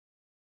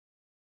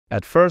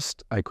At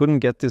first, I couldn't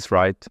get this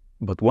right,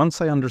 but once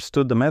I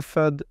understood the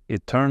method,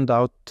 it turned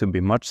out to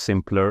be much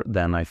simpler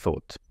than I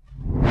thought.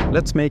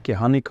 Let's make a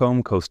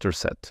honeycomb coaster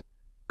set,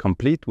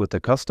 complete with a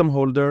custom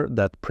holder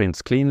that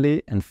prints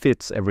cleanly and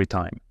fits every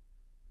time.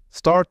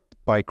 Start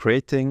by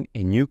creating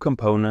a new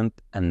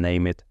component and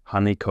name it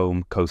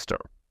Honeycomb Coaster.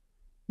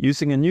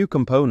 Using a new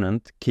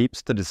component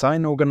keeps the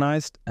design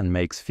organized and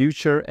makes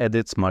future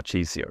edits much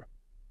easier.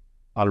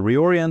 I'll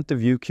reorient the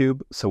view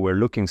cube so we're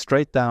looking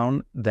straight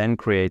down, then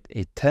create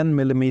a 10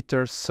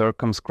 mm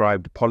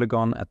circumscribed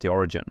polygon at the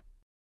origin.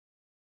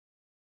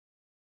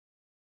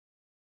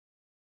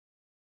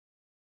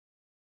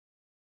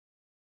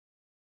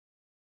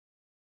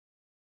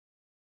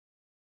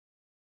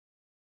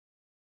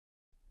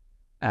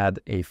 Add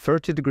a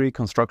 30-degree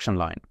construction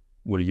line.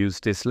 We'll use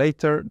this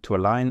later to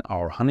align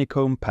our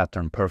honeycomb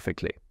pattern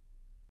perfectly.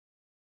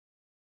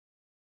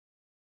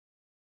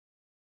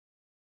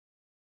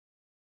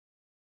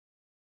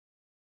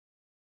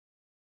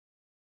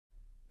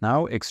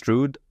 Now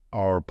extrude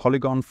our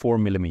polygon 4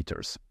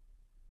 mm.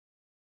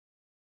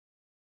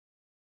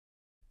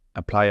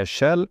 Apply a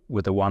shell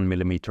with a 1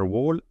 mm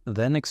wall,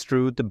 then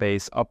extrude the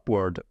base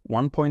upward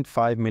 1.5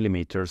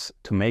 mm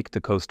to make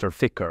the coaster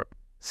thicker,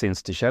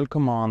 since the shell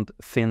command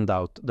thinned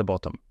out the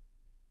bottom.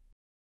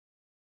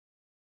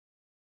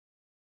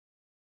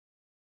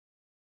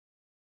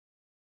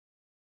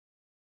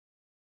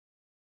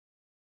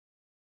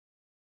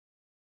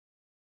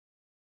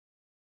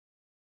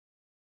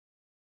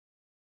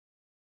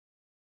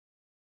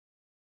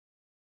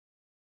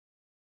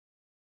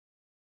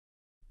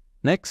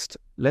 Next,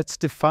 let's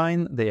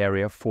define the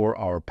area for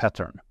our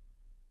pattern.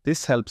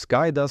 This helps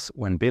guide us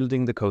when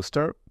building the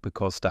coaster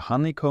because the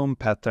honeycomb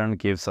pattern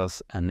gives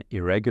us an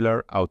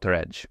irregular outer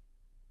edge.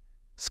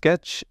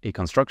 Sketch a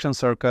construction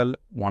circle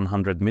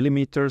 100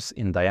 mm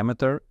in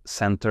diameter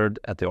centered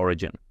at the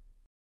origin.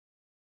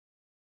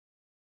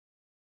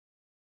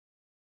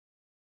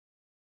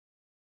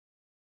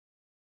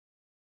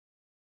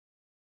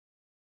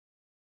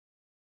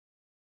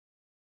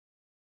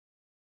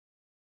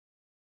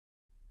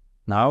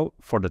 Now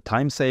for the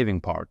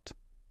time-saving part,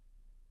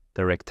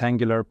 the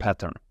rectangular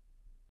pattern.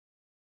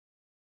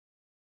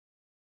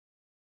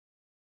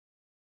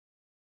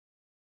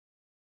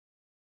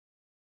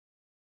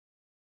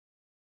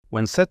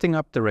 When setting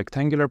up the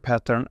rectangular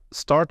pattern,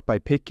 start by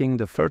picking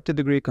the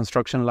 30-degree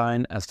construction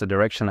line as the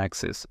direction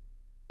axis.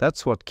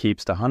 That's what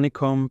keeps the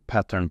honeycomb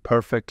pattern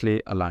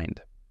perfectly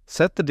aligned.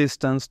 Set the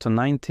distance to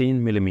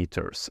 19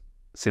 mm.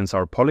 Since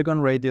our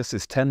polygon radius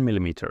is 10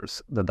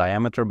 mm, the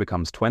diameter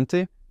becomes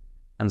 20,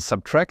 and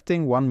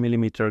subtracting 1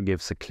 mm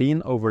gives a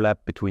clean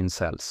overlap between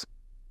cells.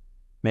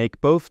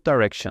 Make both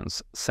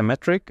directions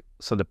symmetric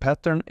so the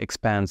pattern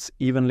expands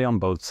evenly on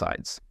both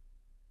sides.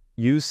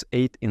 Use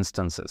 8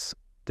 instances.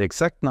 The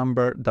exact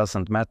number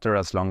doesn't matter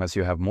as long as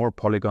you have more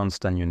polygons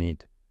than you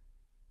need.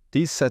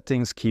 These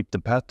settings keep the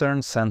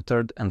pattern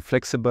centered and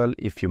flexible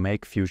if you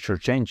make future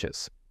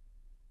changes.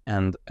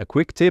 And a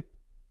quick tip,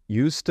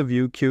 use the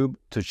view cube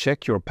to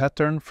check your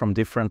pattern from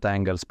different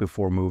angles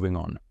before moving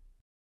on.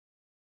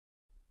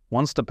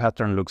 Once the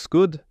pattern looks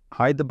good,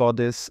 hide the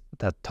bodies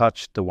that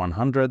touch the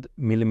 100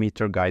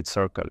 mm guide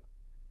circle.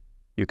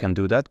 You can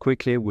do that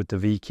quickly with the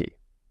V key.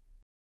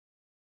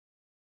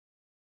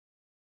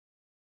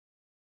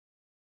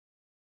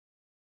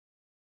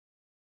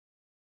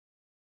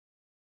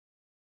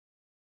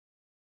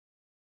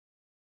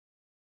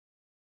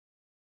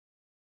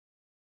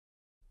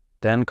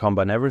 Then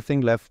combine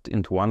everything left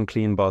into one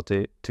clean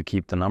body to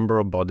keep the number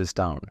of bodies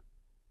down.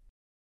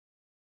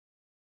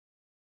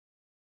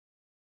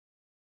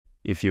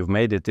 If you've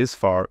made it this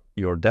far,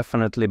 you're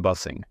definitely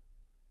buzzing.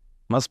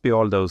 Must be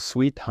all those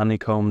sweet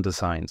honeycomb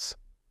designs.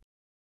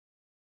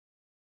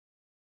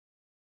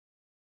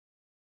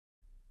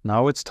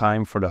 Now it's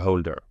time for the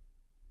holder.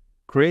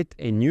 Create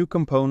a new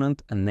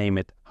component and name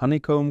it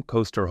Honeycomb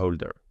Coaster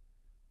Holder.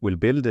 We'll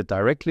build it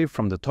directly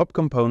from the top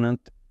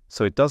component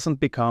so it doesn't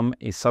become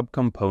a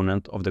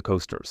subcomponent of the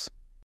coasters.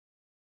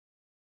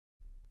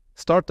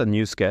 Start a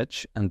new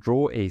sketch and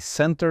draw a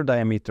center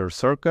diameter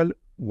circle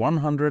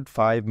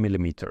 105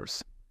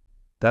 mm.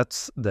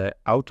 That's the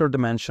outer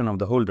dimension of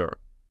the holder.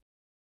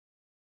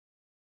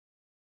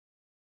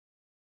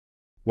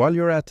 While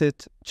you're at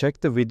it, check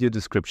the video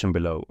description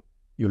below.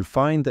 You'll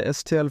find the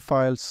STL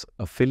files,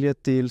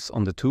 affiliate deals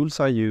on the tools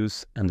I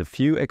use, and a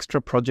few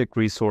extra project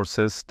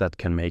resources that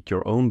can make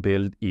your own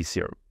build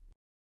easier.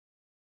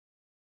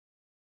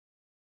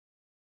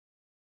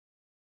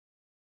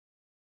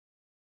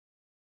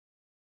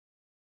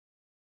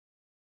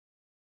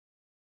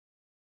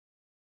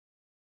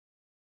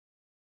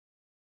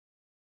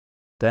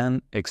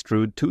 Then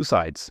extrude two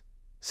sides,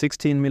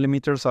 16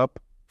 mm up,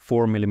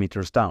 4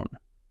 mm down.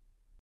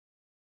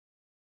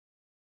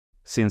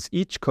 Since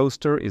each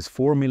coaster is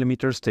 4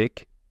 mm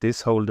thick,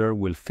 this holder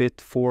will fit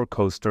 4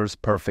 coasters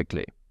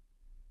perfectly.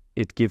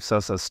 It gives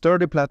us a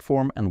sturdy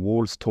platform and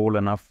walls tall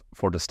enough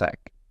for the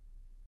stack.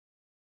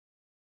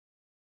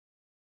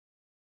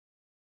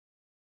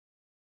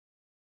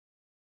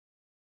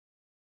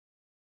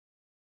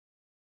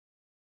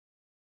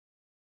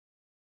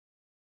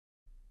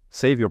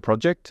 Save your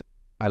project.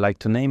 I like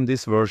to name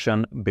this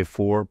version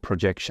Before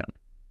Projection.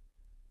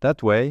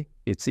 That way,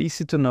 it's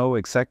easy to know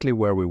exactly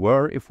where we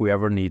were if we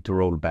ever need to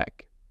roll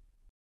back.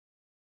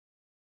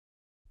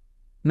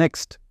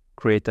 Next,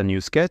 create a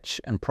new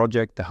sketch and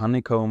project the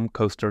Honeycomb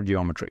Coaster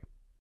geometry.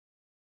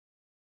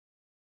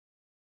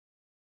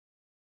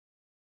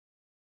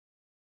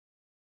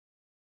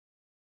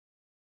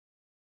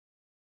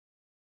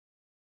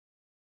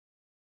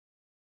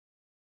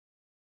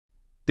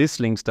 This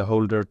links the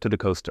holder to the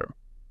coaster.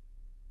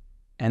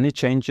 Any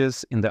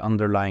changes in the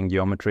underlying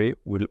geometry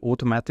will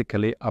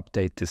automatically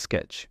update this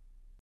sketch.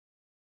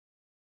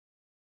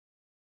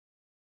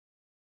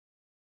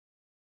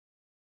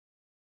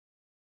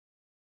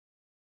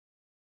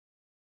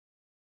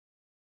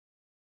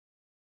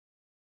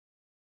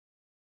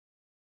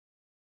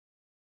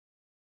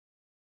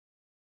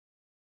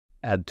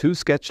 Add 2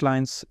 sketch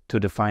lines to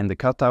define the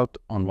cutout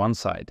on one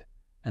side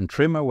and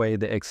trim away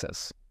the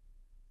excess.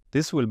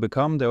 This will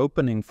become the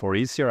opening for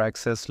easier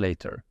access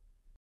later.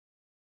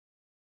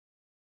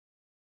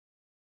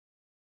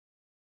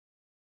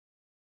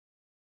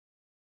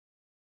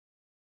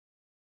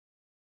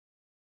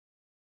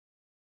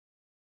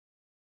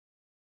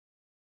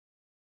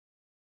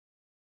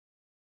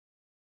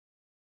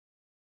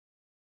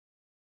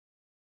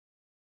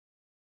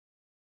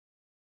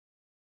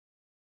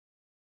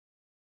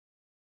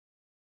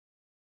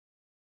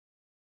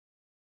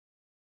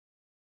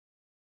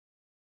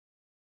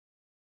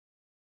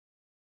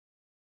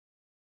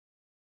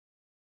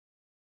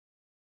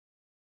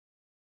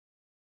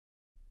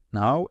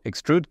 Now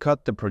extrude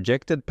cut the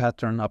projected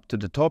pattern up to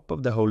the top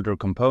of the holder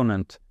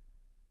component.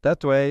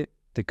 That way,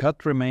 the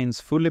cut remains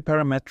fully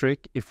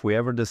parametric if we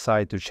ever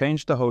decide to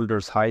change the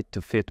holder's height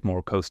to fit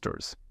more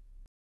coasters.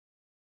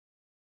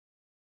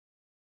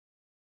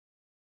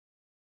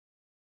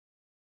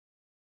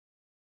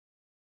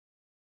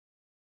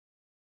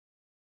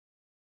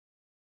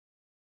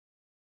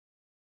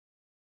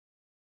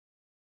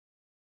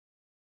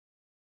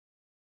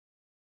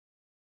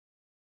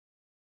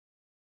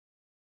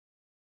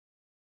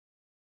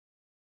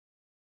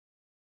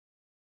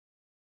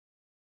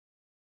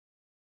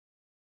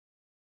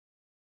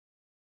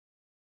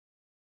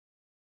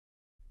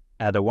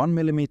 Add a 1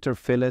 mm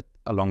fillet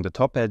along the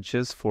top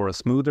edges for a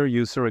smoother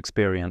user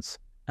experience,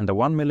 and a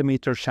 1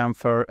 mm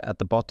chamfer at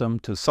the bottom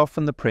to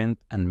soften the print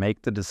and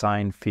make the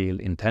design feel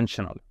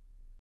intentional.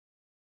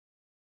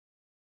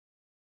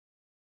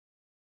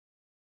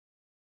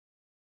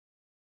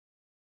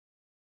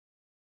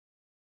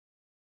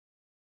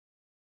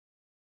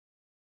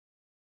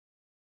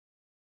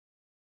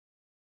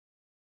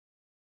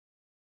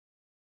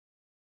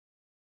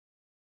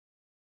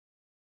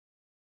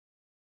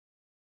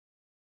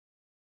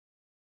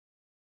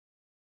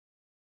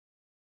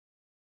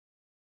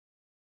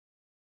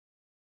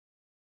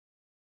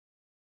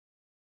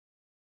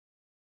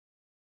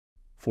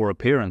 For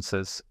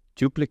appearances,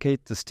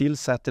 duplicate the steel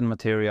satin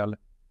material,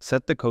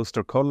 set the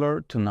coaster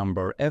color to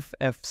number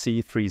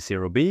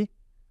FFC30B,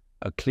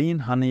 a clean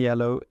honey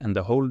yellow, and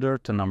the holder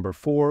to number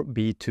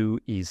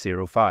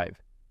 4B2E05,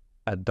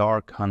 a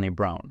dark honey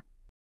brown.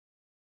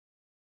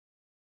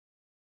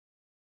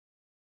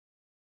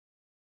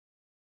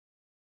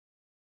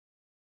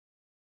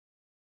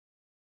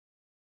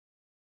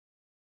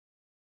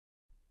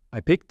 I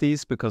picked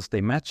these because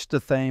they match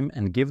the theme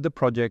and give the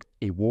project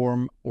a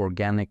warm,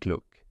 organic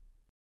look.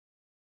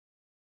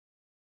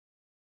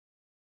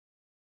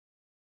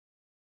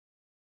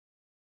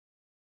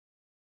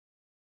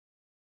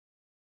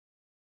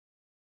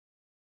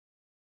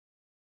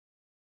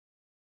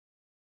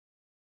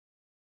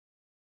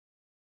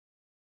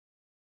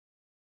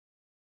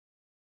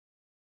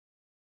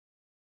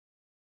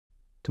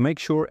 To make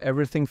sure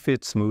everything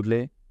fits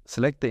smoothly,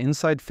 select the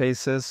inside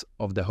faces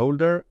of the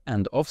holder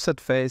and offset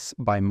face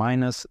by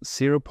minus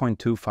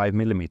 0.25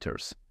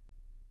 mm.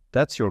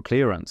 That's your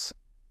clearance.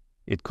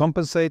 It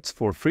compensates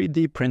for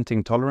 3D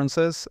printing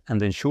tolerances and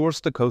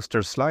ensures the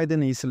coasters slide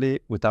in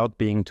easily without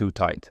being too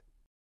tight.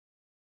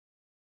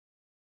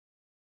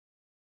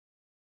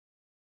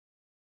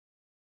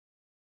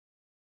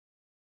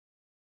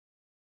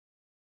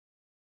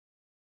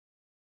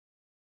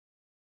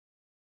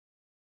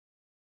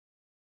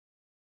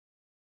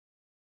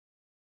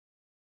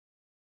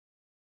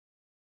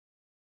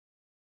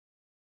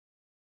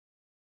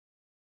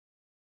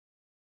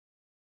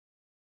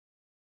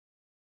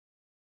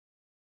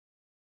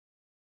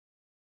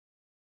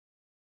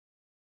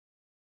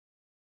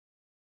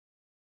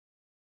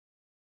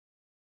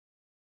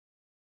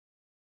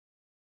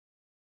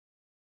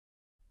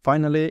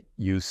 Finally,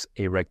 use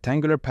a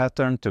rectangular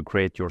pattern to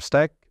create your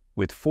stack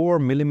with 4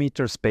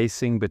 mm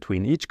spacing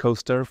between each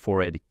coaster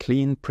for a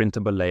clean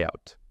printable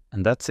layout.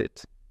 And that's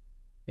it.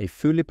 A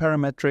fully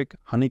parametric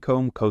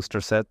honeycomb coaster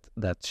set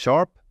that's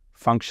sharp,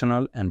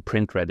 functional, and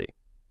print ready.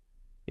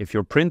 If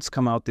your prints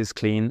come out this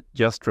clean,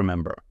 just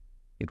remember,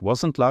 it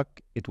wasn't luck,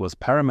 it was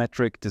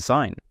parametric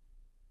design.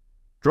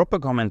 Drop a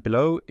comment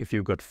below if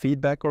you've got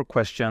feedback or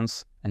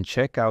questions, and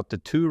check out the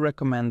 2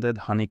 recommended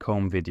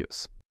honeycomb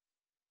videos.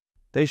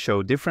 They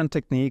show different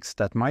techniques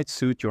that might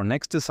suit your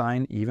next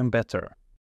design even better.